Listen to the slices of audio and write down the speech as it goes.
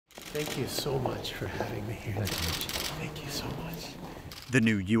Thank you so much for having me here. Thank you so much. The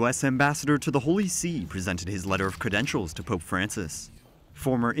new U.S. ambassador to the Holy See presented his letter of credentials to Pope Francis.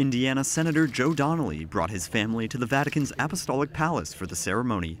 Former Indiana Senator Joe Donnelly brought his family to the Vatican's Apostolic Palace for the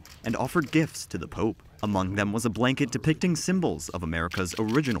ceremony and offered gifts to the Pope. Among them was a blanket depicting symbols of America's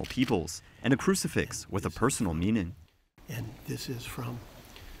original peoples and a crucifix with a personal meaning. And this is from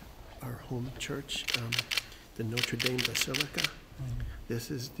our home church, the Notre Dame Basilica.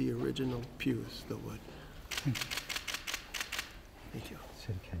 This is the original pews, the wood. Thank you.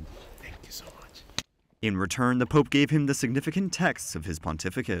 Thank you so much. In return, the Pope gave him the significant texts of his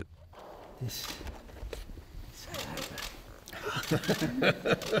pontificate.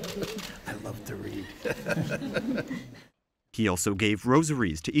 I love to read. He also gave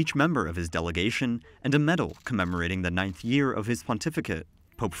rosaries to each member of his delegation and a medal commemorating the 9th year of his pontificate.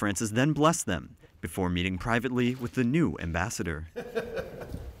 Pope Francis then blessed them before meeting privately with the new ambassador.